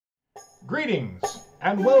Greetings,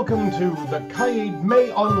 and welcome to the Caid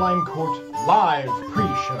May Online Court live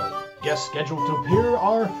pre-show. Guests scheduled to appear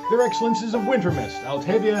are Their Excellencies of Wintermist,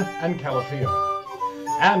 Altavia, and Calafia,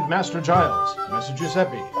 and Master Giles, Messer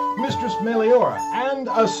Guiseppe, Mistress Meliora, and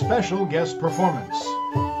a special guest performance.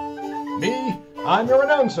 Me, I'm your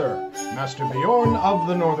announcer, Master Bjorn of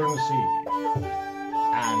the Northern Sea.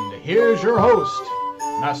 And here's your host,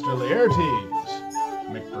 Master Laertes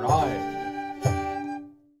McBride.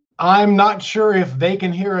 I'm not sure if they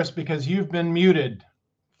can hear us because you've been muted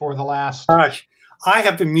for the last... Gosh, I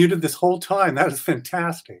have been muted this whole time. That is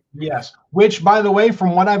fantastic. Yes, which, by the way,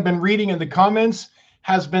 from what I've been reading in the comments,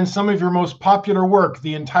 has been some of your most popular work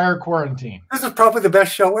the entire quarantine. This is probably the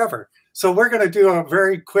best show ever. So we're going to do a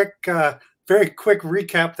very quick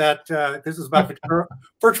recap that this is about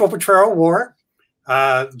virtual Potrero War.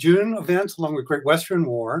 June events along with Great Western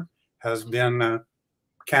War has been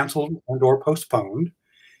canceled and or postponed.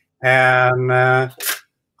 And I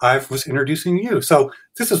was introducing you. So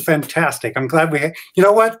this is fantastic. I'm glad you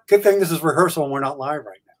know what? Good thing this is rehearsal and we're not live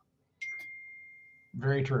right now.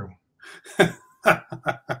 Very true.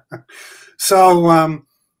 So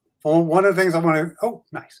well, one of the things I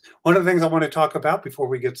want to talk about before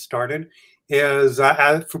we get started is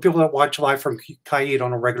for people that watch live from Caid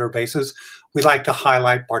on a regular basis, we like to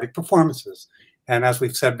highlight bardic performances. And as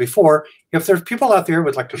we've said before, if there's people out there who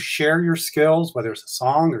would like to share your skills, whether it's a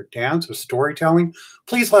song or dance or storytelling,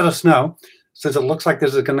 please let us know. Since it looks like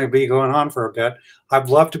this is going to be going on for a bit, I'd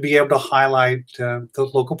love to be able to highlight the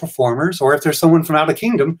local performers. Or if there's someone from out of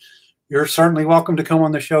kingdom, you're certainly welcome to come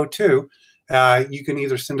on the show too. You can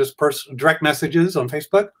either send us direct messages on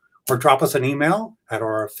Facebook or drop us an email at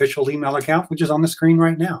our official email account, which is on the screen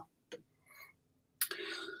right now.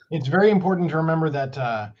 It's very important to remember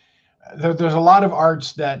that there's a lot of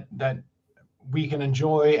arts that we can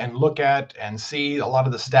enjoy and look at and see, a lot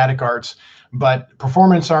of the static arts, but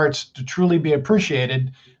performance arts, to truly be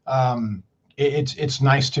appreciated, it's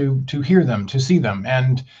nice to hear them, to see them.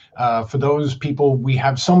 And for those people, we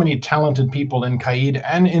have so many talented people in Caid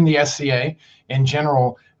and in the SCA in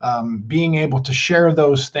general, being able to share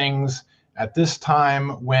those things at this time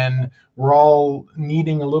when we're all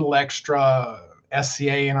needing a little extra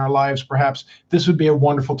SCA in our lives, perhaps this would be a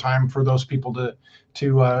wonderful time for those people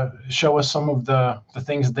to show us some of the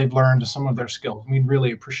things that they've learned, some of their skills. We'd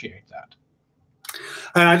really appreciate that.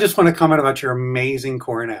 And I just want to comment about your amazing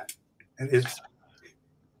cornet.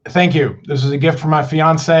 Thank you. This is a gift from my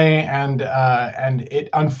fiance, and it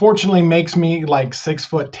unfortunately makes me like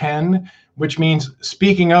 6'10", which means,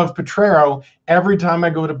 speaking of Potrero, every time I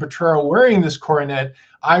go to Potrero wearing this coronet,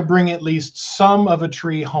 I bring at least some of a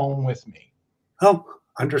tree home with me. Oh,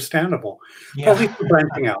 understandable. Yeah. Well, at least we're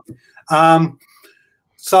branching out.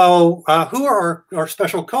 So who are our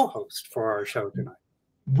special co-hosts for our show tonight?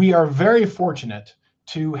 We are very fortunate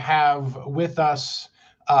to have with us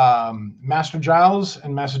Master Giles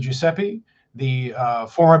and Messer Guiseppe, the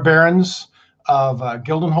former barons of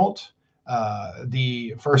Gildenholt,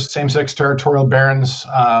 the first same-sex territorial barons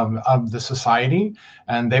of the society,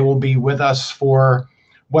 and they will be with us for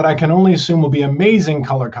what I can only assume will be amazing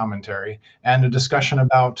color commentary and a discussion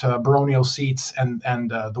about baronial seats and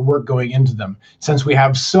the work going into them. Since we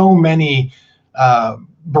have so many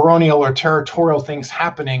baronial or territorial things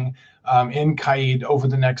happening in Caid over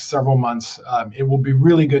the next several months, it will be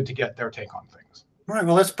really good to get their take on things. All right,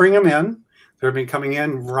 well, let's bring them in. They'll be coming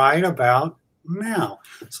in right about now.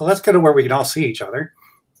 So let's go to where we can all see each other.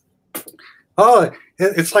 Oh,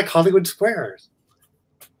 it's like Hollywood Squares.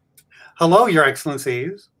 Hello, Your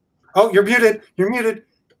Excellencies. Oh, you're muted. You're muted.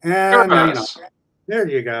 And now you're not. There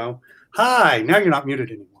you go. Hi. Now you're not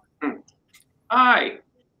muted anymore. Hi.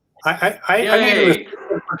 I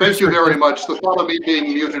Thank you very much. The thought of me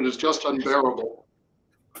being muted is just unbearable.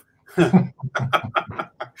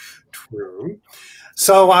 True.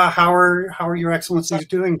 So how are Your Excellencies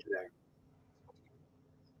doing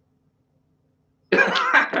today?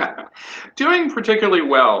 Doing particularly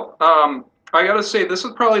well. I got to say, this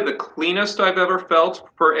is probably the cleanest I've ever felt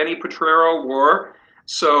for any Potrero war.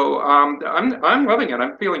 So I'm loving it.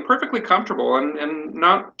 I'm feeling perfectly comfortable and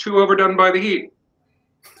not too overdone by the heat.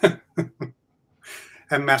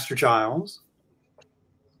 And Master Giles?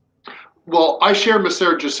 Well, I share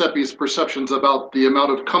Messer Giuseppe's perceptions about the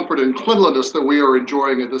amount of comfort and cleanliness that we are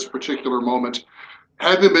enjoying at this particular moment.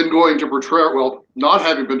 Having been going to Potrero, well, not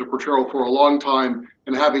having been to Potrero for a long time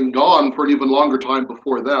and having gone for an even longer time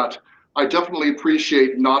before that, I definitely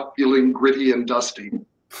appreciate not feeling gritty and dusty.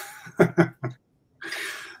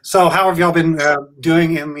 So how have y'all been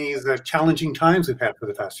doing in these challenging times we've had for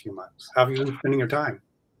the past few months? How have you been spending your time?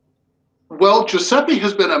 Well, Giuseppe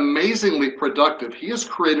has been amazingly productive. He has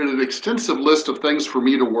created an extensive list of things for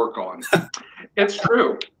me to work on. It's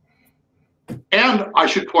true. And I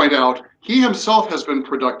should point out, he himself has been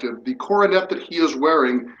productive. The coronet that he is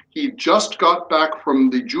wearing, he just got back from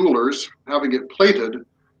the jewelers, having it plated.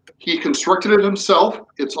 He constructed it himself.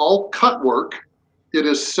 It's all cut work. It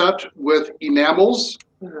is set with enamels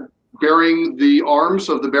bearing the arms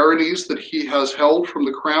of the baronies that he has held from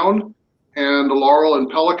the crown and the laurel and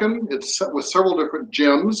pelican. It's set with several different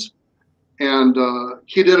gems. And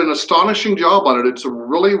he did an astonishing job on it. It's a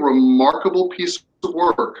really remarkable piece of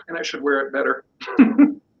work. And I should wear it better.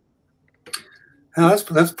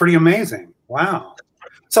 That's pretty amazing. Wow.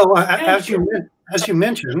 So as you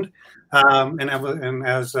mentioned, and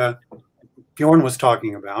as Bjorn was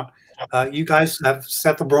talking about, you guys have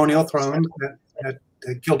set the baronial throne at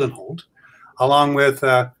Gildenhold. Along with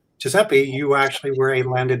Giuseppe, you actually were a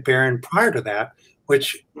landed baron prior to that,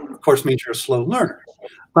 which of course means you're a slow learner.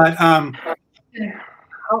 But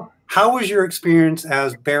how was your experience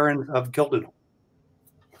as Baron of Gildenhold?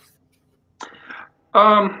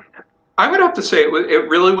 I would have to say it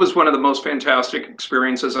really was one of the most fantastic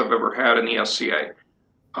experiences I've ever had in the SCA.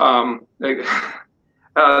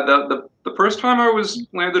 The first time I was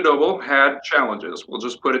landed noble had challenges. We'll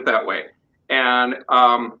just put it that way. And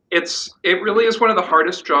it really is one of the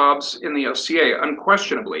hardest jobs in the SCA,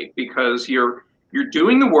 unquestionably, because you're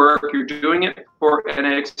doing the work, you're doing it for an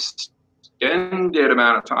extended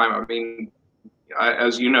amount of time. I mean,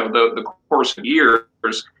 as you know, the course of years,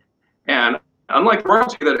 and unlike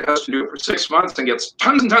royalty that it has to do it for 6 months and gets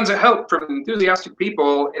tons and tons of help from enthusiastic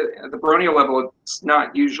people, at the baronial level, it's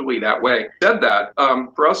not usually that way. Said that,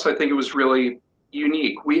 for us, I think it was really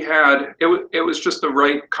unique. We had, it was just the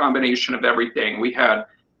right combination of everything. We had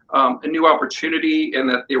a new opportunity in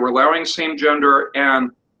that they were allowing same gender,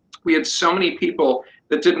 and we had so many people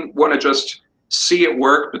that didn't want to just see it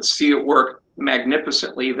work, but see it work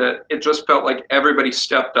magnificently, that it just felt like everybody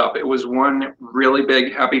stepped up. It was one really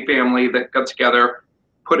big happy family that got together,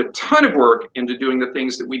 put a ton of work into doing the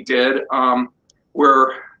things that we did.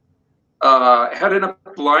 Had enough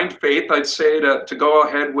blind faith, I'd say, to go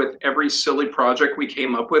ahead with every silly project we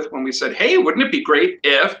came up with when we said, hey, wouldn't it be great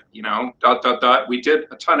if, you know, ... We did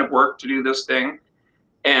a ton of work to do this thing.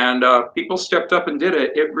 And people stepped up and did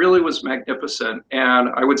it. It really was magnificent. And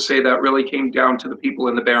I would say that really came down to the people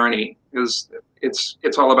in the barony, because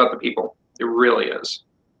it's all about the people. It really is.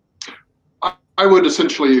 I would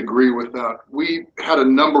essentially agree with that. We had a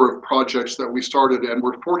number of projects that we started, and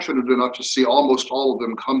we're fortunate enough to see almost all of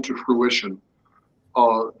them come to fruition.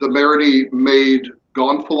 The barony made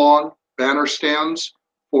gonfalon banner stands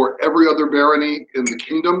for every other barony in the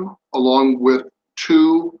kingdom, along with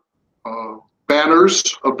 2 banners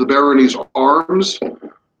of the barony's arms.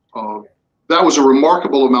 That was a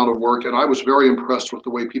remarkable amount of work, and I was very impressed with the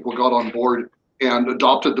way people got on board and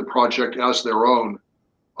adopted the project as their own.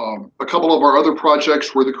 A couple of our other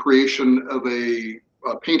projects were the creation of a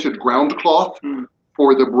painted ground cloth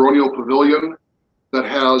for the baronial pavilion that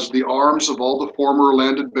has the arms of all the former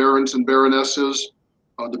landed barons and baronesses,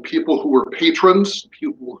 the people who were patrons,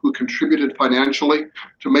 people who contributed financially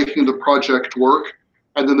to making the project work.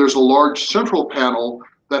 And then there's a large central panel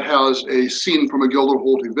that has a scene from a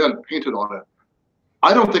Gildenhold event painted on it.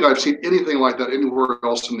 I don't think I've seen anything like that anywhere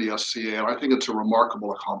else in the SCA, and I think it's a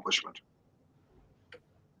remarkable accomplishment.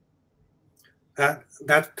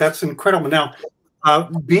 That's incredible. Now,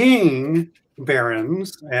 being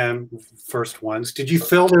barons and first ones, did you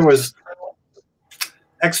feel there was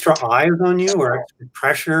extra eyes on you or extra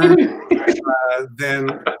pressure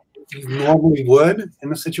than you normally would in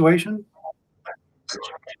the situation?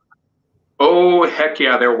 Oh, heck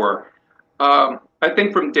yeah, there were. I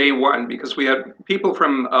think from day one, because we had people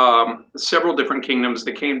from several different kingdoms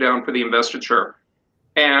that came down for the investiture.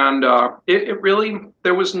 And it really,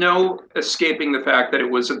 there was no escaping the fact that it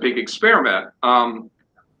was a big experiment. And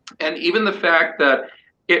even the fact that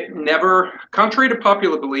it never, contrary to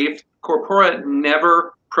popular belief, Corpora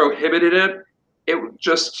never prohibited it. It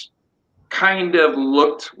just kind of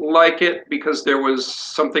looked like it because there was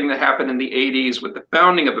something that happened in the 80s with the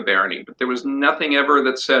founding of the barony, but there was nothing ever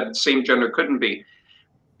that said same gender couldn't be.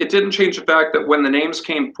 It didn't change the fact that when the names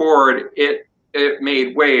came forward, it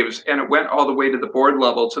made waves, and it went all the way to the board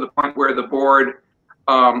level, to the point where the board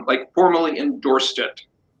like formally endorsed it,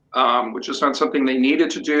 which is not something they needed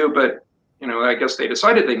to do, but you know, I guess they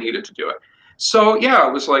decided they needed to do it. So yeah,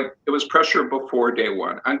 it was like, it was pressure before day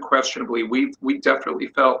one. Unquestionably, we definitely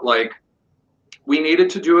felt like we needed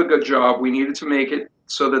to do a good job. We needed to make it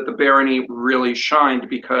so that the barony really shined,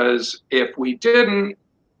 because if we didn't,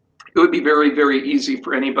 it would be very, very easy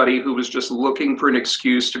for anybody who was just looking for an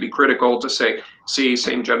excuse to be critical to say, see,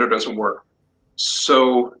 same gender doesn't work.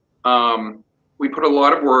 So we put a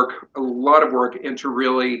lot of work into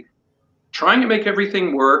really trying to make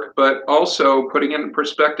everything work, but also putting it in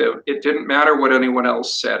perspective. It didn't matter what anyone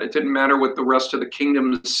else said. It didn't matter what the rest of the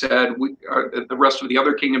kingdom said, the rest of the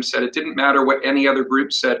other kingdoms said. It didn't matter what any other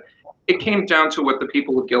group said. It came down to what the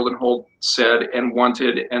people of Gildenhold said and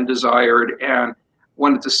wanted and desired and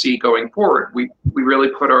wanted to see going forward. We really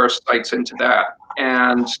put our sights into that,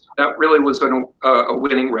 and that really was a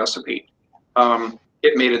winning recipe.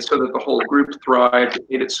 It made it so that the whole group thrived. It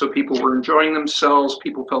made it so people were enjoying themselves,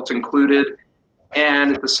 people felt included,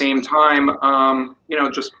 and at the same time, you know,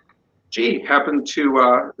 just happened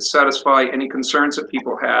to satisfy any concerns that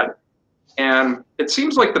people had. And it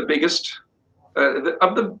seems like the biggest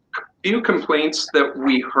of the few complaints that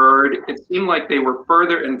we heard, it seemed like they were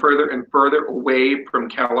further and further and further away from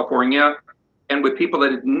California, and with people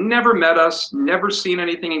that had never met us, never seen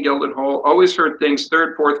anything in Gildenhold, always heard things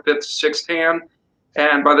third, fourth, fifth, sixth hand.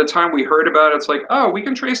 And by the time we heard about it, it's like, oh, we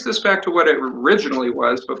can trace this back to what it originally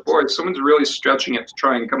was, but boy, someone's really stretching it to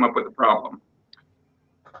try and come up with a problem.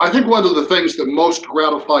 I think one of the things that most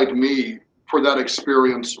gratified me for that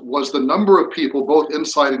experience was the number of people, both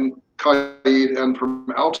inside in Caid and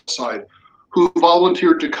from outside, who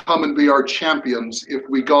volunteered to come and be our champions if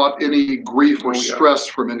we got any grief or stress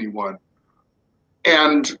from anyone.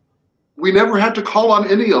 And we never had to call on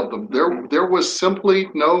any of them. There was simply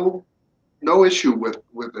no issue with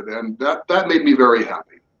it, and that made me very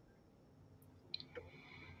happy.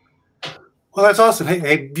 Well, that's awesome.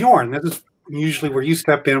 Hey, Bjorn, this is usually where you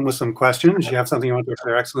step in with some questions. You have something you want to talk to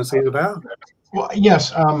Their Excellencies about? Well,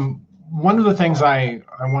 yes. One of the things I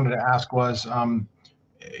wanted to ask was,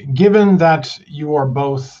 given that you are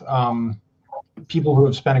both people who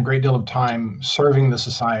have spent a great deal of time serving the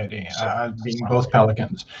society, being both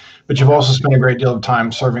Pelicans, but you've also spent a great deal of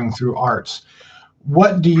time serving through arts.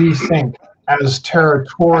 What do you think, as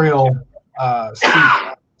territorial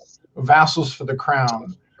vassals for the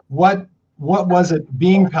crown, what was it,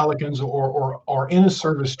 being Pelicans or in a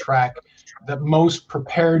service track, that most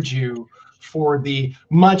prepared you for the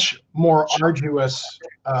much more arduous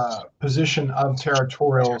position of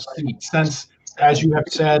territorial seat? Since, as you have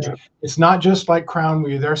said, it's not just like crown,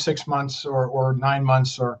 where you're there 6 months or 9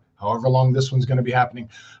 months or however long this one's going to be happening,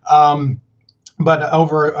 but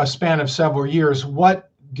over a span of several years. What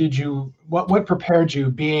prepared you,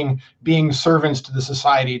 being servants to the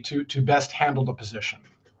society, to best handle the position?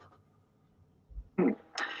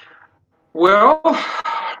 Well,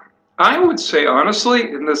 I would say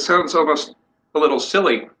honestly, and this sounds almost a little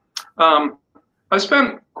silly, I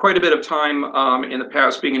spent quite a bit of time in the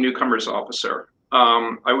past being a newcomer's officer.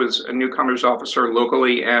 I was a newcomer's officer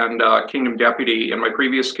locally and kingdom deputy in my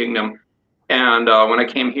previous kingdom. And when I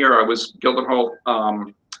came here, I was Gildenhold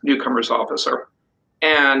newcomer's officer.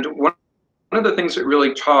 And one of the things that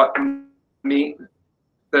really taught me,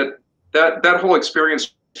 that whole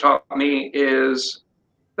experience taught me, is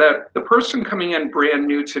that the person coming in brand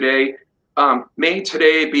new today may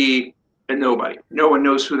today be a nobody. No one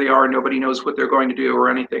knows who they are. Nobody knows what they're going to do or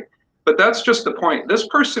anything. But that's just the point. This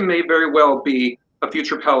person may very well be a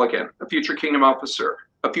future Pelican, a future kingdom officer,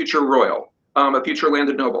 a future royal, a future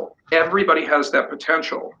landed noble. Everybody has that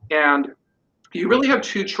potential. And you really have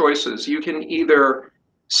two choices. You can either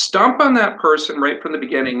stomp on that person right from the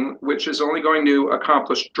beginning, which is only going to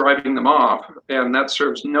accomplish driving them off, and that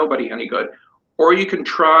serves nobody any good. Or you can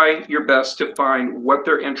try your best to find what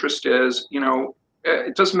their interest is. You know,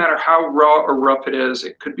 it doesn't matter how raw or rough it is.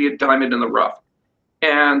 It could be a diamond in the rough.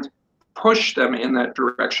 And push them in that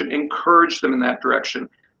direction, encourage them in that direction.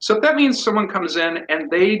 So if that means someone comes in and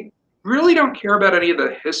they really don't care about any of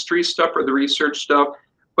the history stuff or the research stuff,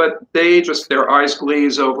 but they just, their eyes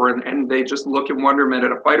glaze over and they just look in wonderment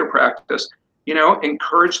at a fighter practice, you know,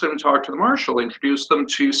 encourage them to talk to the marshal, introduce them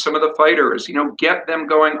to some of the fighters, you know, get them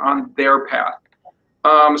going on their path.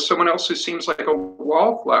 Someone else who seems like a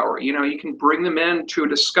wallflower, you know, you can bring them into a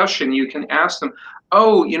discussion. You can ask them,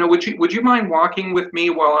 oh, you know, would you mind walking with me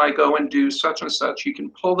while I go and do such and such? You can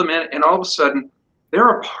pull them in, and all of a sudden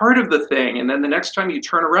they're a part of the thing. And then the next time you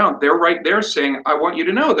turn around, they're right there saying, I want you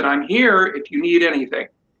to know that I'm here if you need anything.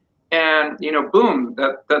 And, you know, boom,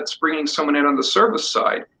 that's bringing someone in on the service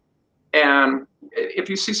side. And if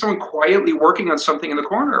you see someone quietly working on something in the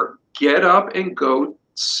corner, get up and go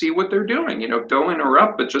see what they're doing. You know, don't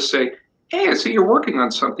interrupt, but just say, hey, I see you're working on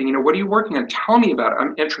something. You know, what are you working on? Tell me about it.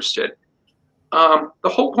 I'm interested. The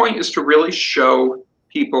whole point is to really show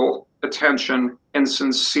people attention and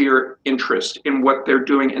sincere interest in what they're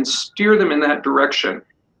doing and steer them in that direction.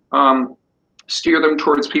 steer them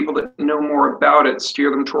towards people that know more about it, steer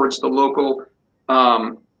them towards the local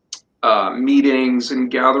meetings and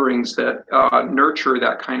gatherings that nurture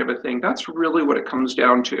that kind of a thing. That's really what it comes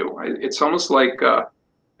down to. It's almost like,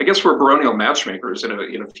 I guess we're baronial matchmakers in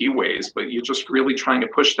a few ways, but you're just really trying to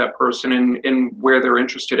push that person in where they're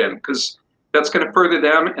interested in, because that's going to further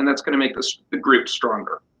them and that's going to make the group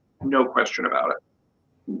stronger. No question about it.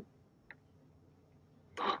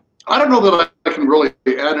 I don't know that I can really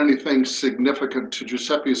add anything significant to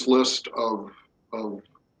Giuseppe's list of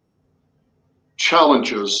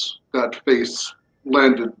challenges that face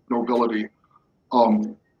landed nobility.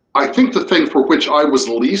 I think the thing for which I was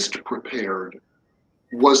least prepared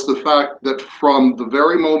was the fact that from the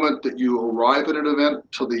very moment that you arrive at an event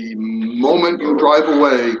to the moment you drive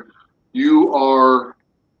away, you are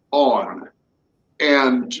on.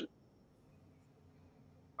 And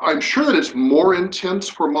I'm sure that it's more intense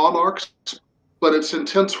for monarchs, but it's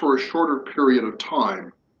intense for a shorter period of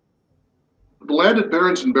time. The landed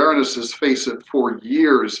barons and baronesses face it for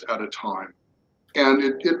years at a time. And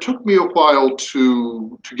it took me a while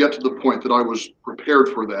to get to the point that I was prepared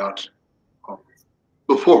for that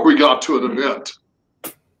before we got to an event.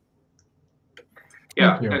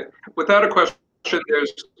 Yeah, without a question,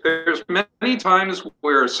 there's many times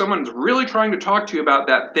where someone's really trying to talk to you about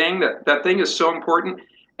that thing, that thing is so important,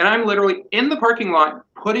 and I'm literally in the parking lot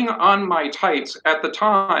putting on my tights at the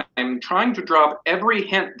time, trying to drop every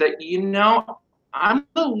hint that, I'm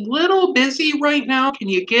a little busy right now. Can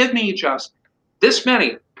you give me just this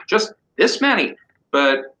many?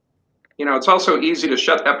 But, it's also easy to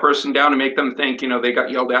shut that person down and make them think, they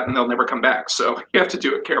got yelled at and they'll never come back. So you have to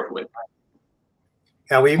do it carefully.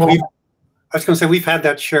 Yeah, I was going to say, we've had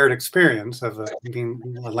that shared experience of being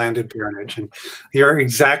a landed baronage, and you're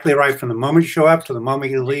exactly right. From the moment you show up to the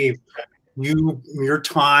moment you leave, your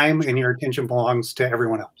time and your attention belongs to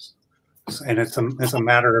everyone else, and it's a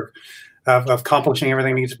matter of accomplishing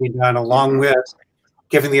everything that needs to be done, along with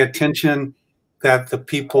giving the attention that the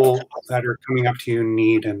people that are coming up to you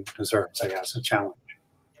need and deserve. So yeah, it's a challenge.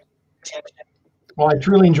 Well, I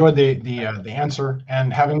truly enjoyed the answer,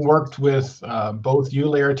 and having worked with both you,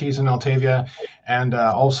 Laertes, and Altavia, and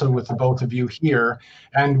also with the both of you here,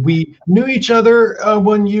 and we knew each other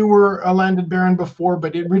when you were a landed baron before,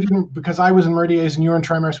 but we didn't, because I was in Meridies and you were in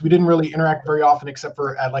Trimaris, we didn't really interact very often except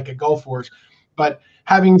for at like a Gulf Wars. But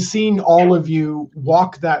having seen all of you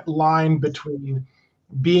walk that line between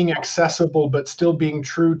being accessible but still being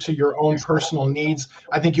true to your own personal needs,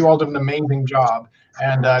 I think you all did an amazing job.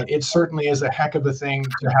 And it certainly is a heck of a thing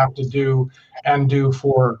to have to do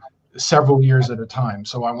for several years at a time.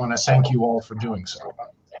 So I want to thank you all for doing so.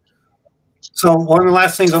 So one of the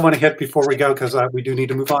last things I want to hit before we go, because we do need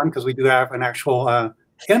to move on, because we do have an actual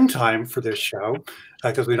end time for this show,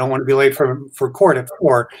 because we don't want to be late for court at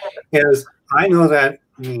 4, is I know that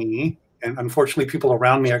me, and unfortunately people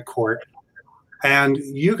around me at court, and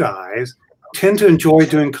you guys tend to enjoy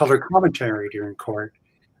doing color commentary during court.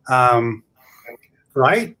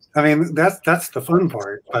 Right? I mean, that's the fun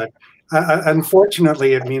part. But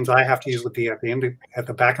unfortunately, it means I have to usually be at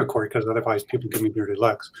the back of court, because otherwise people give me dirty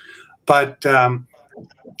looks. But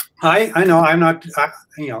I know I'm not.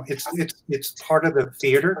 It's part of the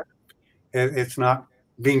theater. It's not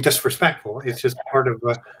being disrespectful. It's just part of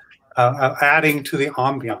adding to the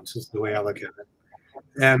ambiance, is the way I look at it.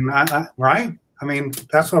 And right? I mean,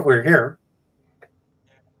 that's what we're here.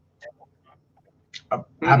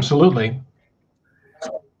 Absolutely.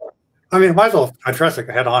 I mean, might as well address it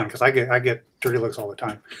head on, because I get dirty looks all the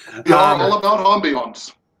time. You're all about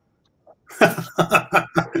ambiance.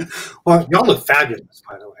 Well, y'all look fabulous,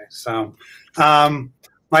 by the way. So,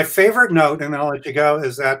 my favorite note, and then I'll let you go,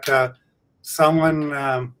 is that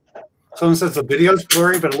someone says the video's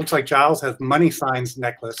blurry, but it looks like Giles has money signs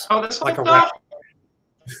necklace. Oh, that's like a wrap.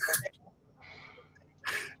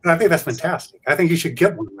 And I think that's fantastic. I think you should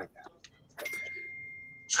get one like that.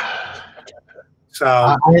 So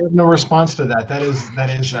I have no response to that. That is.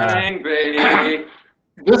 Dang, baby.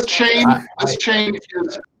 This chain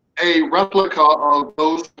is a replica of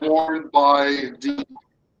those worn by the.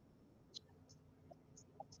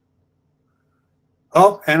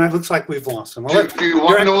 Oh, and it looks like we've lost him. Well, do you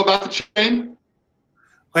want to know about the chain?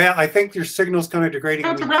 Well, I think your signal's kind of degrading.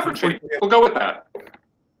 That's a rapper chain. We'll go with that.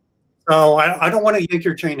 So I don't want to yank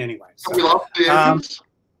your chain anyway. So, we lost the engines.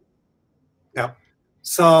 Yeah.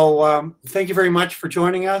 So thank you very much for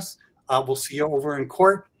joining us. We'll see you over in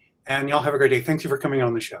court, and y'all have a great day. Thank you for coming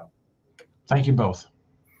on the show. Thank you both.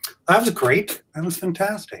 That was great. That was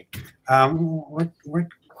fantastic. What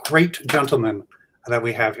great gentlemen that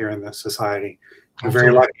we have here in this society. We're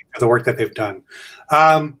very lucky for the work that they've done.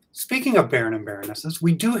 Speaking of Baron and Baronesses,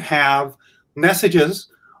 we do have messages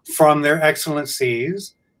from their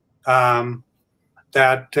excellencies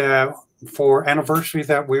that for anniversaries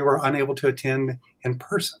that we were unable to attend in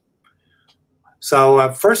person.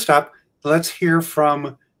 So first up, let's hear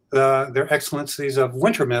from their excellencies of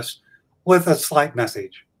Wintermist with a slight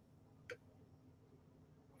message.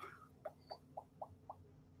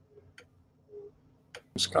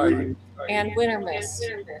 Caid and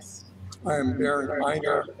Wintermist. I am Baron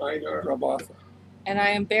Einar Rabatha. And I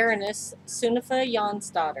am Baroness Sunifa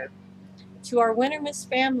Jonsdottir. To our Wintermist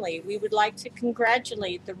family, we would like to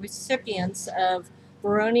congratulate the recipients of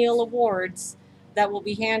baronial awards that will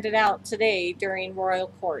be handed out today during Royal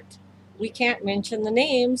Court. We can't mention the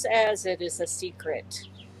names as it is a secret.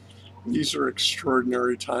 These are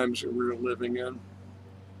extraordinary times that we're living in,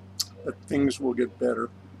 but things will get better,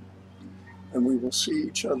 and we will see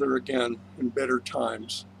each other again in better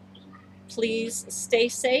times. Please stay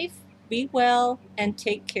safe, be well, and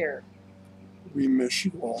take care. We miss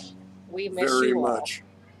you all. We miss very you all. much.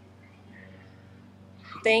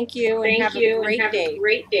 Thank you, and have a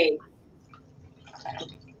great day.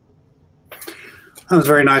 That was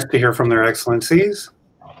very nice to hear from their excellencies.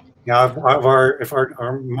 Yeah, of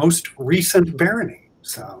our most recent barony.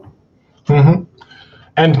 So. Mm-hmm.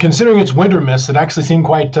 And considering it's Wintermist, it actually seemed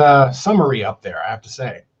quite summery up there, I have to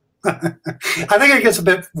say. I think it gets a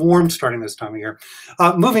bit warm starting this time of year.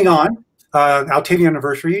 Moving on, Altavia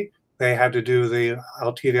anniversary. They had to do the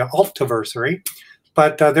Altavia Altiversary,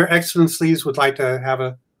 but their excellencies would like to have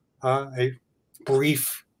a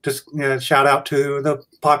brief shout out to the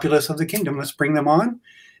populace of the kingdom. Let's bring them on,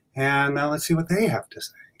 and let's see what they have to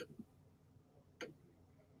say.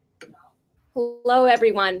 Hello,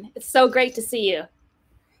 everyone. It's so great to see you.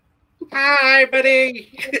 Hi,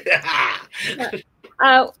 buddy.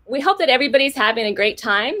 We hope that everybody's having a great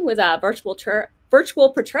time with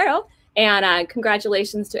virtual Potrero, and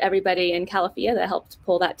congratulations to everybody in Calafia that helped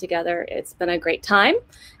pull that together. It's been a great time,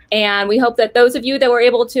 and we hope that those of you that were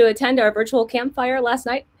able to attend our virtual campfire last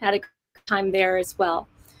night had a good time there as well.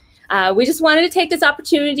 We just wanted to take this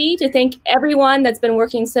opportunity to thank everyone that's been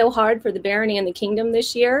working so hard for the barony and the kingdom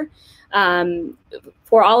this year,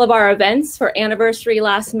 for all of our events, for anniversary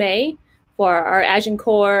last May, for our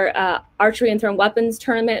Agincourt Archery and Thrown Weapons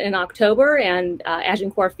tournament in October, and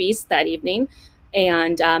Agincourt Feast that evening,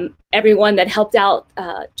 and everyone that helped out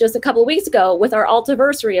just a couple of weeks ago with our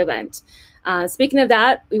Altiversary event. Speaking of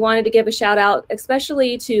that, we wanted to give a shout out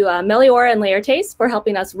especially to Meliora and Laertes for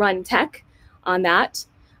helping us run tech on that,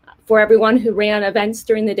 for everyone who ran events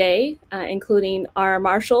during the day, including our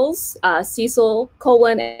marshals, Cecil,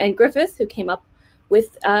 Colwyn, and Griffith, who came up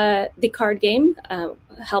with the card game,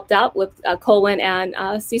 helped out with Colwyn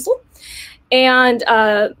and Cecil. And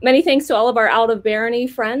many thanks to all of our out of barony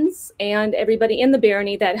friends and everybody in the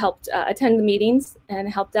barony that helped attend the meetings and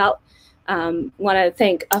helped out. Want to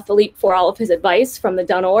thank Philippe for all of his advice from the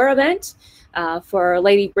Dunor event, for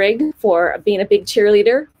Lady Brigg for being a big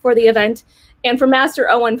cheerleader for the event, and for Master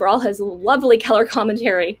Owen for all his lovely color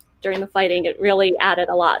commentary during the fighting. It really added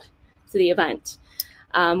a lot to the event.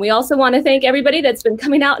 We also want to thank everybody that's been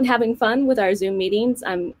coming out and having fun with our Zoom meetings.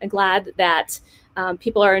 I'm glad that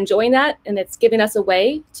people are enjoying that, and it's giving us a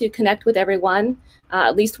way to connect with everyone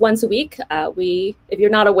at least once a week. If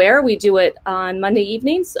you're not aware, we do it on Monday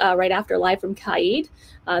evenings right after Live from Caid.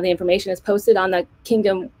 The information is posted on the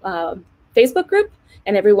Kingdom Facebook group,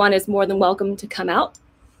 and everyone is more than welcome to come out.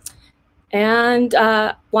 And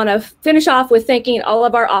want to finish off with thanking all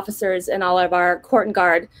of our officers and all of our court and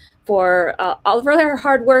guard for all of their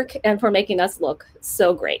hard work and for making us look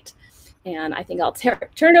so great. And I think I'll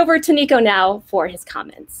turn over to Nico now for his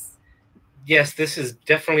comments. Yes, this is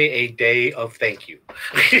definitely a day of thank you.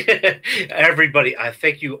 Everybody, I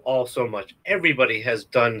thank you all so much. Everybody has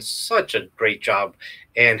done such a great job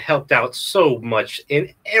and helped out so much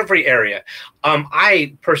in every area.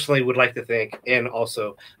 I personally would like to thank, and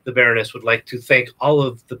also the Baroness would like to thank all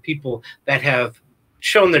of the people that have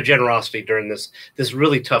shown their generosity during this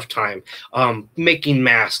really tough time, making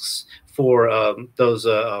masks for those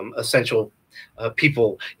essential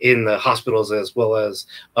people in the hospitals, as well as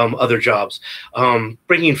other jobs,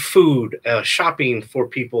 bringing food, shopping for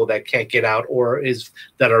people that can't get out or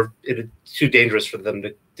that are too dangerous for them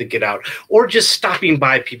to get out, or just stopping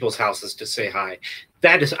by people's houses to say hi.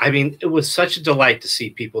 That is, I mean, it was such a delight to see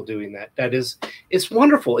people doing that. It's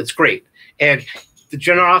wonderful. It's great. And the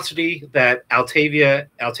generosity that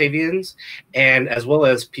Altavians, and as well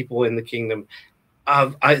as people in the kingdom,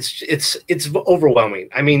 it's overwhelming.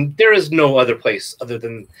 I mean, there is no other place other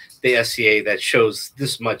than the SCA that shows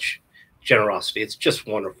this much generosity. It's just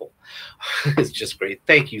wonderful. It's just great.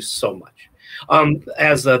 Thank you so much.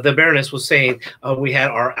 As the Baroness was saying, we had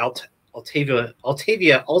our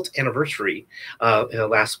Altavia Alt anniversary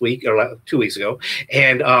last week or 2 weeks ago,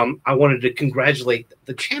 and I wanted to congratulate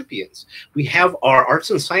the champions. We have our Arts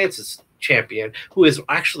and Sciences champion, who is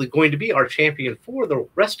actually going to be our champion for the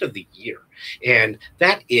rest of the year, and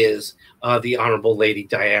that is the Honorable Lady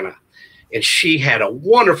Diana. And she had a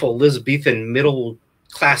wonderful Elizabethan middle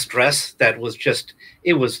class dress that was just,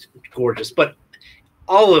 it was gorgeous. But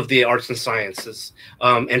all of the Arts and Sciences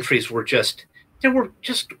entries were just, they were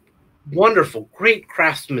just wonderful, great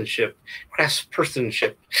craftsmanship,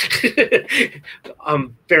 craftspersonship.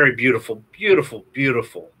 Very beautiful, beautiful,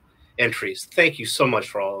 beautiful entries. Thank you so much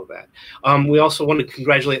for all of that. We also want to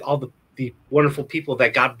congratulate all the wonderful people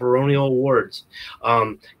that got baronial awards.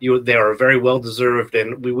 They are very well deserved,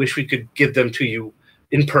 and we wish we could give them to you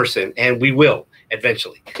in person, and we will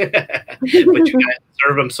eventually. But you guys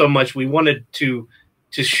deserve them so much. We wanted to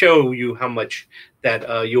show you how much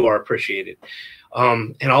that you are appreciated.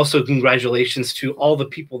 And also congratulations to all the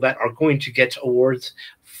people that are going to get awards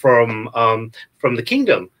from the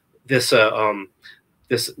kingdom this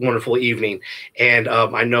wonderful evening. And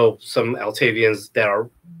I know some Altavians that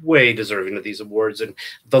are way deserving of these awards, and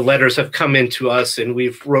the letters have come in to us, and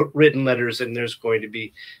we've written letters, and there's going to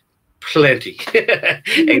be plenty.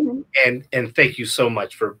 and thank you so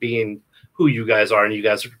much for being who you guys are, and you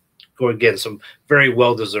guys are going to get some very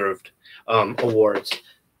well-deserved awards.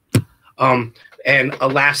 And a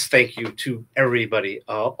last thank you to everybody,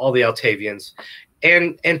 all the Altavians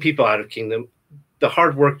and people out of Kingdom. The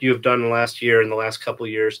hard work you have done in the last year and the last couple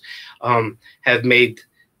of years have made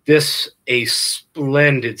this a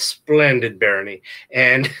splendid, splendid barony.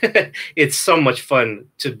 And it's so much fun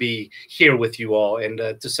to be here with you all and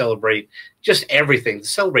to celebrate just everything, to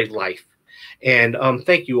celebrate life. And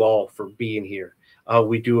thank you all for being here.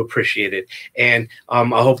 We do appreciate it. And I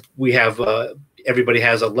hope we have everybody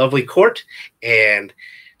has a lovely court, and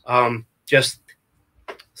just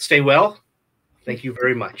stay well. Thank you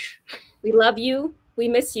very much. We love you. We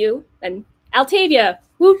miss you. And Altavia.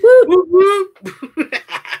 Woo woo. Woo woo.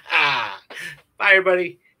 Bye,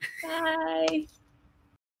 everybody. Bye.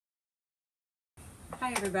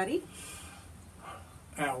 Hi, everybody.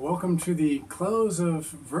 Welcome to the close of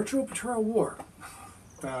Virtual Potrero War,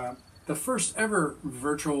 the first ever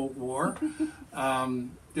virtual war.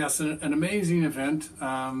 Yes, an amazing event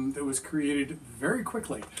that was created very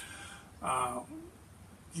quickly.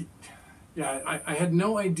 Yeah, I had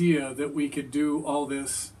no idea that we could do all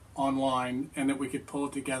this online and that we could pull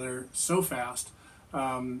it together so fast.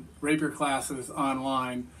 Rapier classes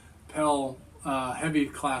online, Pell heavy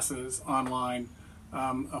classes online,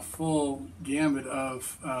 a full gambit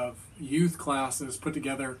of youth classes put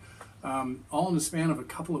together, all in the span of a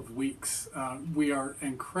couple of weeks. We are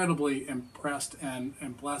incredibly impressed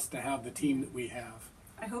and blessed to have the team that we have.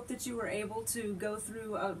 I hope that you were able to go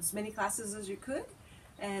through as many classes as you could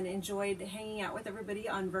and enjoyed hanging out with everybody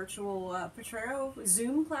on virtual Potrero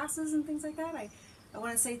Zoom classes and things like that. I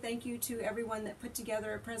want to say thank you to everyone that put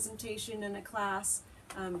together a presentation and a class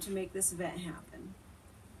to make this event happen.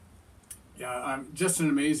 Yeah, just an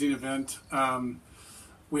amazing event.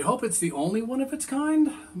 We hope it's the only one of its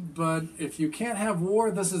kind, but if you can't have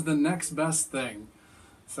war, this is the next best thing.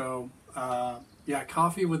 So, yeah,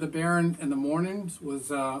 coffee with the Baron in the mornings was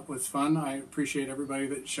fun. I appreciate everybody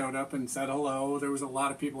that showed up and said hello. There was a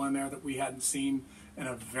lot of people in there that we hadn't seen in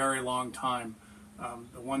a very long time.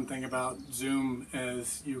 The one thing about Zoom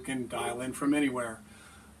is you can dial in from anywhere.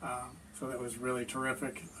 So that was really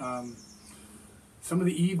terrific. Some of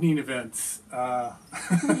the evening events. Yeah.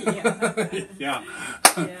 Yeah.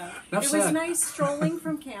 Yeah. It was nice strolling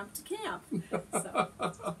from camp to camp.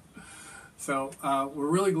 So we're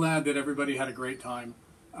really glad that everybody had a great time.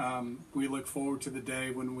 We look forward to the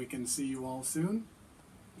day when we can see you all soon.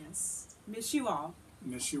 Yes. Miss you all.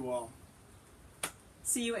 Miss you all.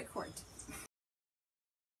 See you at court.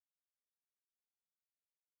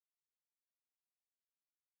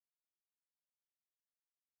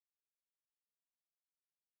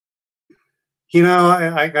 You know,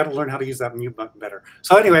 I got to learn how to use that mute button better.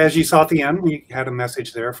 So anyway, as you saw at the end, we had a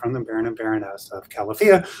message there from the Baron and Baroness of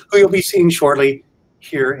Calafia, who you'll be seeing shortly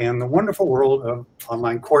here in the wonderful world of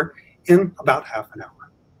online court in about half an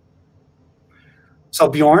hour. So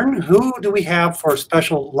Bjorn, who do we have for a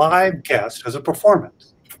special live guest as a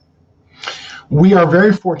performance? We are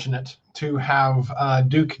very fortunate to have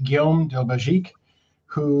Duke Guillaume de Belgique,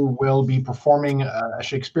 who will be performing a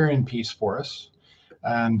Shakespearean piece for us.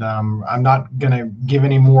 And I'm not going to give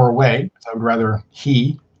any more away. I would rather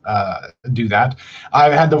he do that.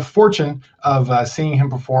 I've had the fortune of seeing him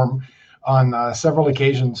perform on several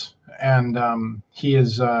occasions, and he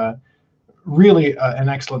is really an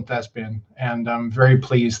excellent thespian, and I'm very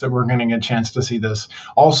pleased that we're getting a chance to see this.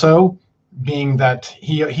 Also, being that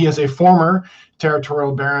he is a former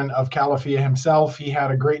territorial baron of Calafia himself, he had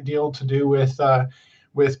a great deal to do with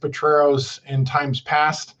Potreros in times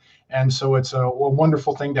past, and so it's a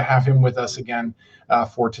wonderful thing to have him with us again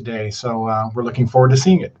for today. So we're looking forward to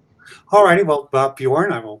seeing it. All righty, well,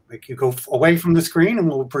 Bjorn, I will make you go away from the screen, and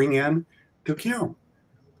we'll bring in Duke Guillaume.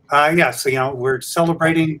 So we're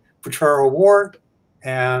celebrating Potrero War,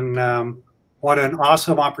 and what an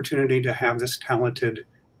awesome opportunity to have this talented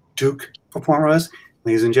Duke perform with us.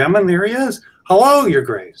 Ladies and gentlemen, there he is. Hello, Your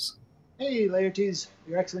Grace. Hey, Laertes,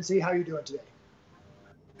 Your Excellency, how are you doing today?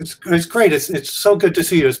 It's great. It's so good to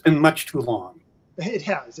see you. It's been much too long. It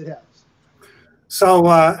has. So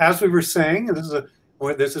as we were saying,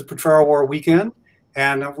 this is Potrero War weekend,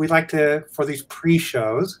 and we like to, for these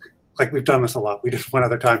pre-shows, like we've done this a lot, we did one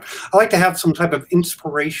other time, I like to have some type of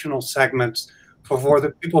inspirational segments for the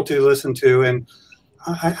people to listen to, and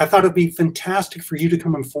I thought it'd be fantastic for you to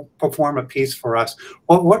come and perform a piece for us.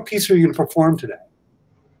 What piece are you going to perform today?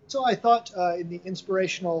 So I thought in the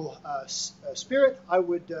inspirational spirit, I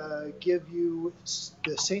would give you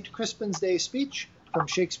the St. Crispin's Day speech from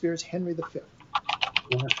Shakespeare's Henry V.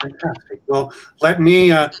 Well, that's fantastic. Well, let me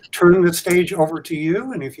turn the stage over to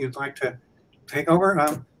you, and if you'd like to take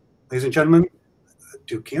over, ladies and gentlemen,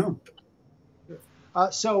 Duke Guillaume.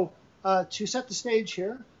 So to set the stage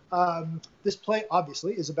here, this play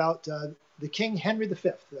obviously is about the King Henry V,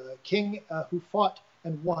 the king who fought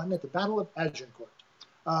and won at the Battle of Agincourt.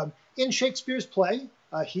 In Shakespeare's play,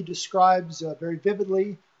 he describes very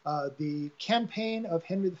vividly the campaign of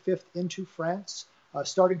Henry V into France,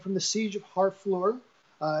 starting from the siege of Harfleur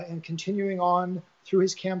and continuing on through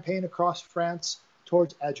his campaign across France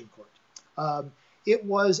towards Agincourt. It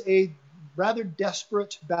was a rather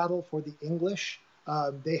desperate battle for the English.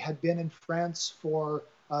 They had been in France for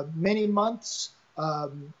many months,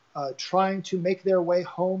 trying to make their way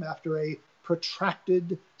home after a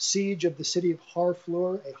protracted siege of the city of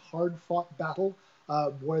Harfleur, a hard-fought battle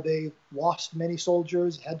where they lost many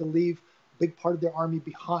soldiers, had to leave a big part of their army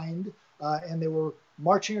behind, and they were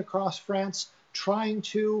marching across France, trying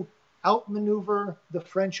to outmaneuver the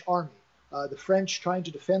French army. The French, trying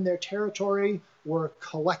to defend their territory, were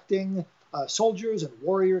collecting soldiers and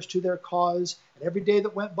warriors to their cause, and every day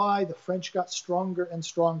that went by, the French got stronger and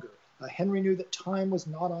stronger. Henry knew that time was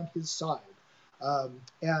not on his side.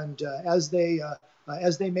 As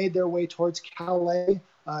they made their way towards Calais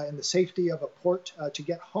and the safety of a port to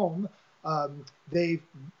get home, they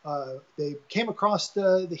came across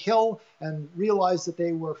the hill and realized that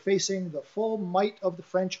they were facing the full might of the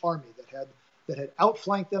French army that had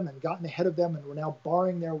outflanked them and gotten ahead of them and were now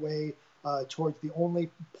barring their way towards the only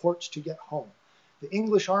port to get home. The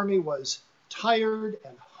English army was tired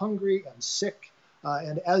and hungry and sick,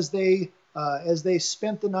 and as they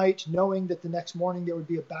spent the night knowing that the next morning there would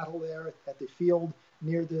be a battle there at the field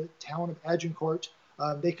near the town of Agincourt,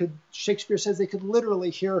 Shakespeare says they could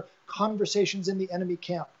literally hear conversations in the enemy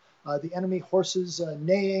camp, the enemy horses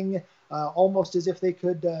neighing, almost as if they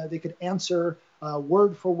could answer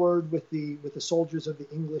word for word with the soldiers of the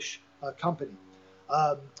English company.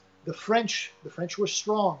 The French were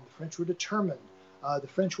strong. The French were determined. The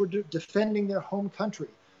French were defending their home country.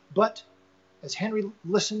 But as Henry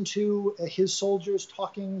listened to his soldiers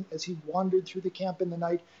talking as he wandered through the camp in the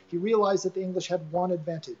night, he realized that the English had one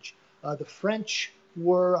advantage. The French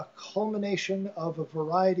were a culmination of a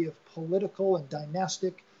variety of political and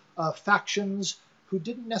dynastic factions who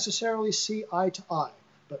didn't necessarily see eye to eye.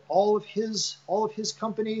 But all of his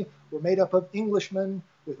company were made up of Englishmen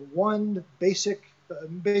with one basic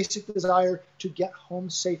desire: to get home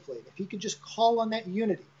safely. And if he could just call on that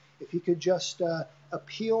unity, if he could just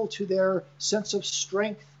appeal to their sense of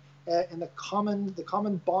strength and the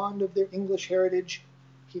common bond of their English heritage,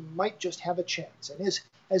 he might just have a chance. And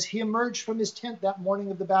as he emerged from his tent that morning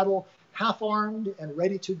of the battle, half-armed and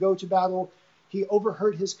ready to go to battle, he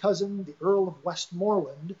overheard his cousin, the Earl of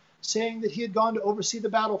Westmoreland, saying that he had gone to oversee the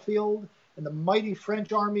battlefield, and the mighty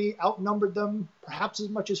French army outnumbered them perhaps as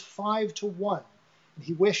much as 5 to 1. And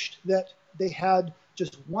he wished that they had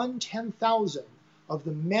just 1/10,000 of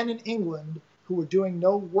the men in England who were doing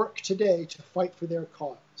no work today to fight for their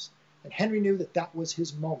cause. And Henry knew that that was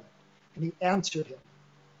his moment, and he answered him,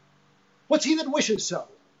 "What's he that wishes so?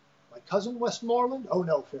 My cousin Westmoreland? Oh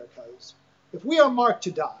no, fair coz. If we are marked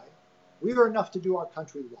to die, we are enough to do our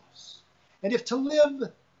country loss. And if to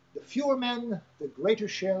live, the fewer men, the greater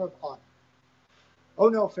share of honor. Oh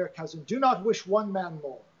no, fair cousin, do not wish one man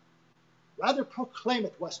more. Rather proclaim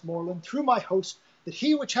it, Westmoreland, through my host, that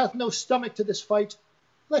he which hath no stomach to this fight,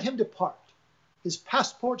 let him depart. His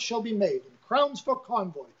passport shall be made, and crowns for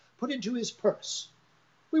convoy put into his purse.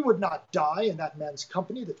 We would not die in that man's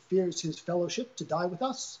company that fears his fellowship to die with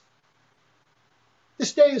us.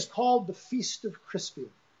 This day is called the Feast of Crispin.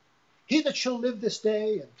 He that shall live this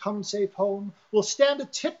day and come safe home will stand a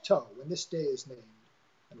tiptoe when this day is named,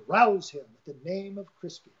 and rouse him at the name of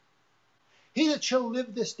Crispin. He that shall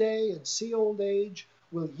live this day and see old age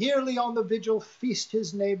will yearly on the vigil feast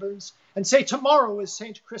his neighbors, and say, tomorrow is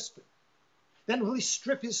Saint Crispin. Then will he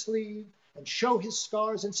strip his sleeve and show his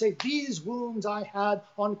scars, and say, these wounds I had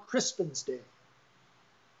on Crispin's day.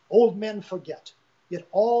 Old men forget, yet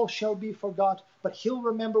all shall be forgot, but he'll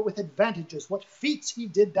remember with advantages what feats he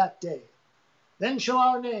did that day. Then shall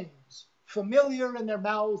our names, familiar in their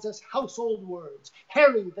mouths as household words,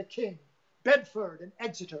 Harry the King, Bedford and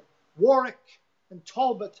Exeter, Warwick and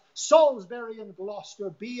Talbot, Salisbury and Gloucester,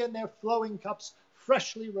 be in their flowing cups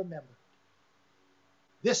freshly remembered.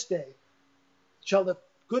 This day shall the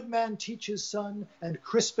good man teach his son, and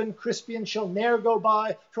Crispian shall ne'er go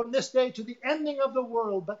by from this day to the ending of the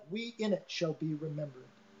world, but we in it shall be remembered.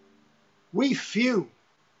 We few,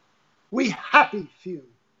 we happy few,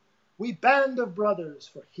 we band of brothers,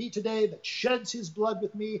 for he today that sheds his blood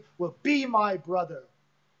with me will be my brother.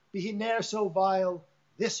 Be he ne'er so vile,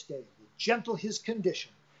 this day will gentle his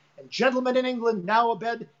condition, and gentlemen in England now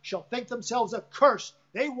abed shall think themselves accursed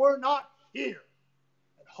they were not here,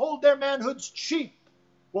 and hold their manhoods cheap,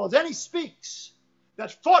 while then he speaks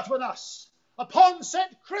that fought with us upon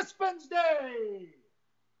St. Crispin's day.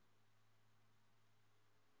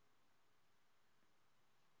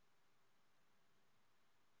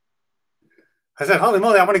 I said, holy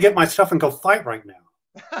moly, I want to get my stuff and go fight right now.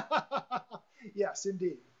 Yes,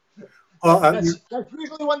 indeed. Well, that's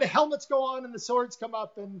usually when the helmets go on and the swords come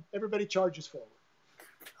up and everybody charges forward.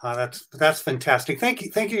 That's fantastic.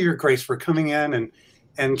 Thank you, Your Grace, for coming in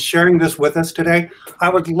and sharing this with us today. I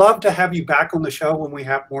would love to have you back on the show when we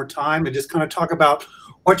have more time and just kind of talk about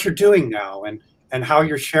what you're doing now and how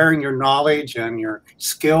you're sharing your knowledge and your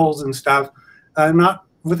skills and stuff, not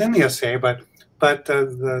within the SA, but that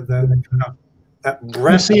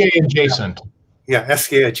breadth. SCA adjacent. Yeah,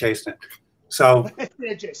 SCA adjacent. So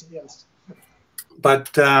adjacent, yes.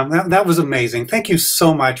 But that was amazing. Thank you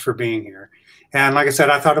so much for being here. And like I said,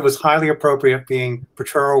 I thought it was highly appropriate being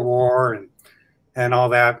Potrero War and all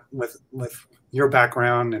that with your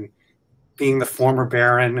background and being the former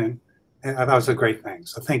Baron, and that was a great thing.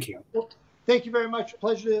 So thank you. Well, thank you very much.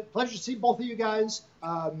 Pleasure to see both of you guys.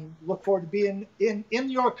 Look forward to being in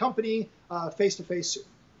your company face to face soon.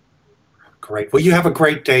 Great. Well, you have a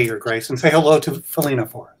great day, Your Grace, and say hello to Felina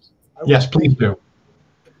for us. Yes, please do.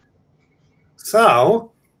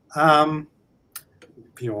 So,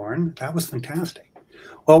 Bjorn, that was fantastic.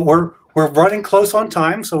 Well, we're running close on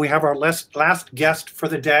time, so we have our last guest for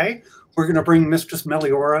the day. We're going to bring Mistress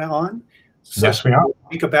Meliora on. So yes, we are.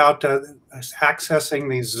 Speak about accessing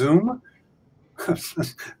the Zoom.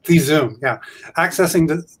 Accessing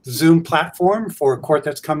the Zoom platform for a court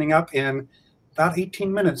that's coming up in about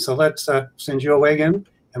 18 minutes. So let's send you away again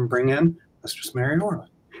and bring in Mistress Meliora.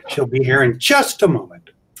 She'll be here in just a moment.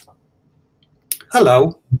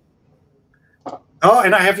 Hello. Oh,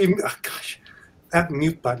 and I have you. Oh, gosh, that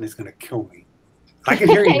mute button is going to kill me. I can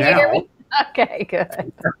hear you now. Okay,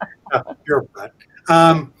 good. Your butt.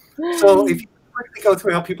 So if you quickly go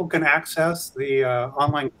through how people can access the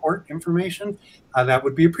online court information, that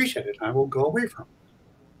would be appreciated. I will go away from it.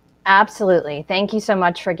 Absolutely. Thank you so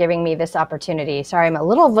much for giving me this opportunity. Sorry, I'm a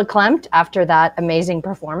little verklempt after that amazing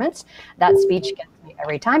performance. That speech gets me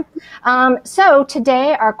every time. So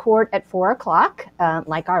today our court at 4 o'clock,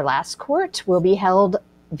 like our last court, will be held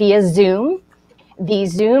via Zoom. The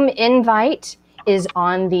Zoom invite is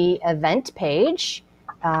on the event page,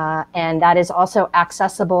 and that is also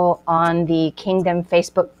accessible on the Kingdom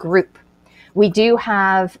Facebook group. We do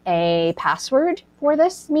have a password for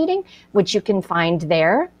this meeting, which you can find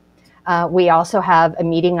there. We also have a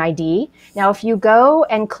meeting ID. Now, if you go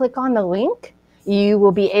and click on the link, you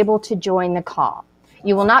will be able to join the call.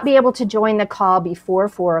 You will not be able to join the call before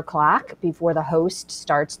 4 o'clock, before the host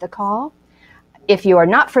starts the call. If you are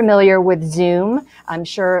not familiar with Zoom, I'm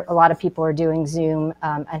sure a lot of people are doing Zoom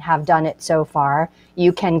and have done it so far.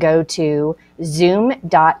 You can go to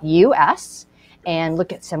zoom.us and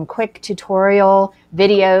look at some quick tutorial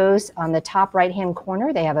videos. On the top right-hand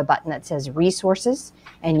corner, they have a button that says resources,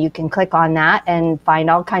 and you can click on that and find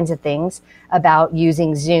all kinds of things about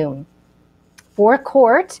using Zoom. For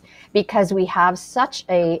court, because we have such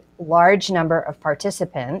a large number of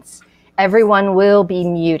participants, everyone will be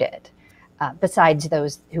muted, besides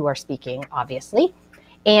those who are speaking, obviously.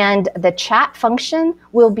 And the chat function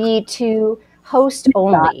will be to host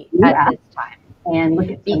only at this time.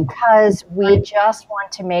 And because we just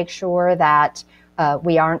want to make sure that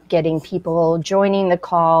we aren't getting people joining the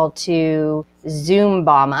call to Zoom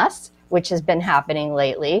bomb us, which has been happening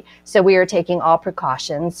lately. So we are taking all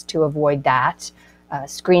precautions to avoid that.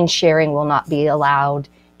 Screen sharing will not be allowed.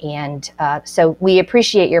 And so we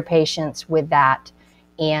appreciate your patience with that.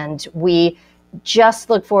 And we just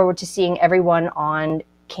look forward to seeing everyone on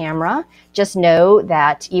camera. Just know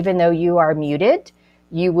that even though you are muted,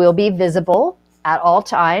 you will be visible at all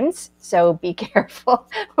times. So be careful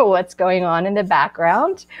what's going on in the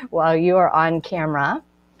background while you are on camera.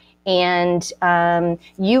 And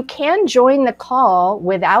you can join the call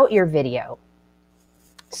without your video.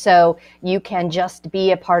 So you can just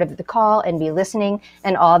be a part of the call and be listening,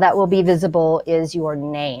 and all that will be visible is your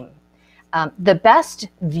name. The best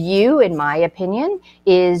view, in my opinion,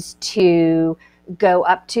 is to go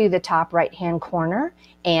up to the top right-hand corner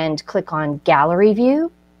and click on Gallery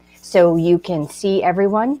View so you can see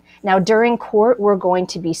everyone. Now, during court, we're going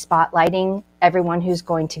to be spotlighting everyone who's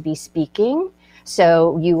going to be speaking.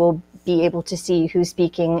 So you will be able to see who's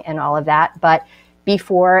speaking and all of that. But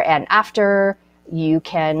before and after, you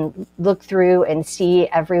can look through and see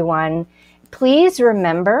everyone. Please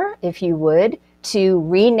remember, if you would, to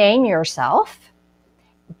rename yourself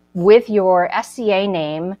with your SCA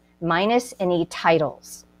name minus any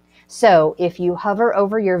titles. So if you hover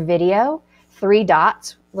over your video, 3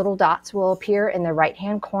 dots, little dots will appear in the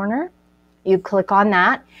right-hand corner. You click on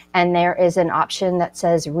that, and there is an option that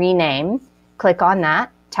says rename. Click on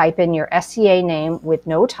that, type in your SCA name with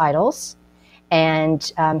no titles,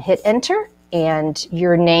 and hit enter. And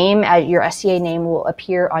your name, your SCA name will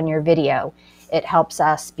appear on your video. It helps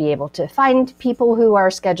us be able to find people who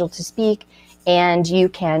are scheduled to speak, and you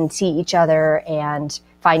can see each other and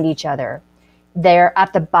find each other. There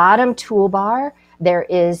at the bottom toolbar, there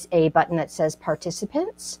is a button that says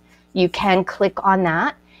participants. You can click on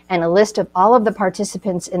that, and a list of all of the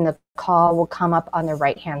participants in the call will come up on the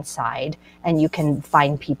right-hand side, and you can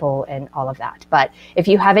find people and all of that. But if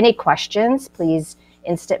you have any questions, please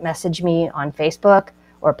instant message me on Facebook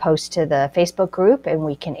or post to the Facebook group, and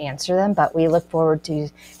we can answer them. But we look forward to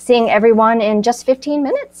seeing everyone in just 15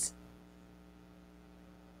 minutes.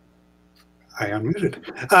 I unmuted.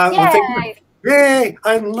 Yay,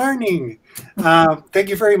 I'm learning. Thank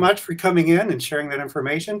you very much for coming in and sharing that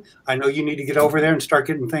information. I know you need to get over there and start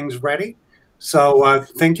getting things ready. So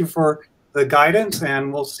thank you for the guidance,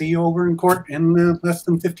 and we'll see you over in court in less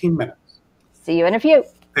than 15 minutes. See you in a few.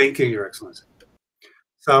 Thank you, Your Excellency.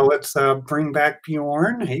 So let's bring back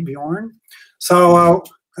Bjorn. Hey, Bjorn. So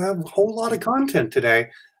a whole lot of content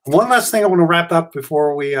today. One last thing I want to wrap up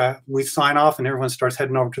before we sign off and everyone starts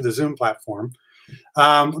heading over to the Zoom platform.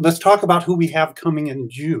 Let's talk about who we have coming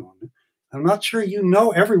in June. I'm not sure you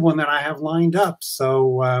know everyone that I have lined up,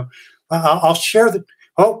 so I'll share the.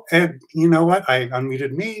 Oh, and you know what? I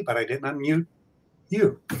unmuted me, but I didn't unmute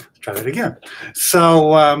you. Let's try that again.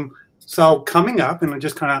 So. So coming up, and I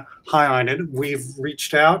just kind of highlighted, we've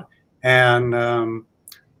reached out, and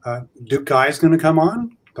Duke Guy is going to come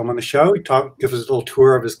on the show. He give us a little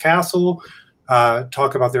tour of his castle,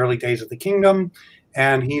 talk about the early days of the kingdom,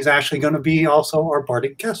 and he's actually going to be also our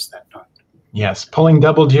bardic guest that night. Yes, pulling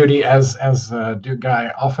double duty as Duke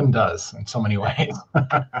Guy often does in so many ways.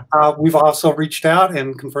 We've also reached out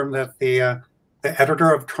and confirmed that the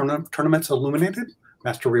editor of Tournaments Illuminated,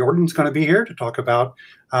 Master Riordan, is going to be here to talk about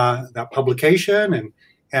that publication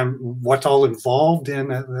and what's all involved in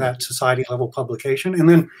that society level publication. And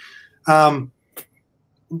then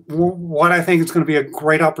what I think is going to be a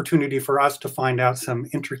great opportunity for us to find out some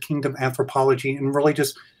inter-kingdom anthropology and really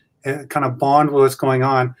just kind of bond with what's going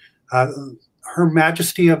on. Her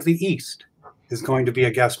Majesty of the East is going to be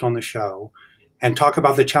a guest on the show and talk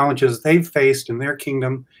about the challenges they've faced in their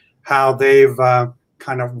kingdom, how they've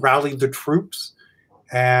kind of rallied the troops,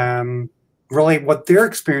 and really what their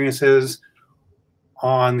experience is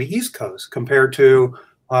on the East Coast compared to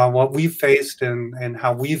what we've faced and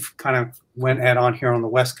how we've kind of went on here on the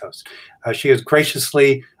West Coast. She has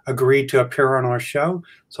graciously agreed to appear on our show.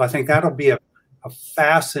 So I think that'll be a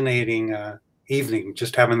fascinating evening,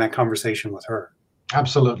 just having that conversation with her.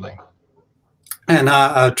 Absolutely.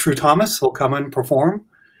 And True Thomas will come and perform.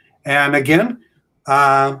 And again,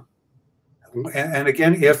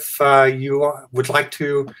 if you would like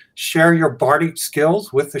to share your bardic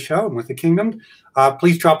skills with the show and with the kingdom,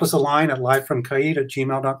 please drop us a line at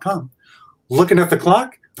liveFromCaid@gmail.com. Looking at the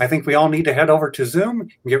clock, I think we all need to head over to Zoom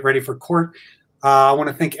and get ready for court. I want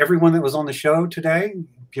to thank everyone that was on the show today.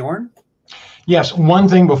 Bjorn? Yes, one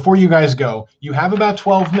thing before you guys go, you have about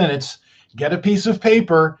 12 minutes. Get a piece of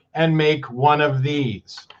paper and make one of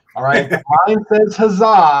these. All right? Mine says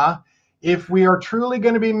huzzah. If we are truly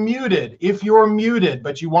going to be muted, if you're muted,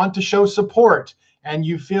 but you want to show support and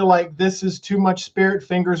you feel like this is too much spirit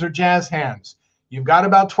fingers or jazz hands, you've got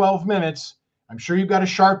about 12 minutes. I'm sure you've got a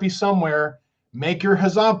Sharpie somewhere. Make your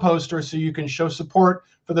huzzah poster so you can show support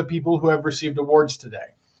for the people who have received awards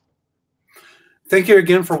today. Thank you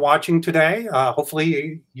again for watching today.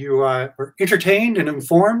 Hopefully you were entertained and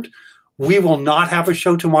informed. We will not have a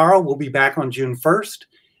show tomorrow. We'll be back on June 1st.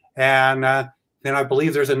 And then I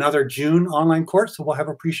believe there's another June online course, so we'll have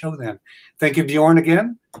a pre-show then. Thank you, Bjorn,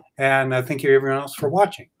 again. And thank you, everyone else, for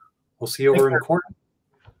watching. We'll see you over in the corner.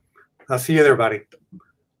 I'll see you there, buddy.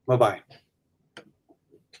 Bye-bye.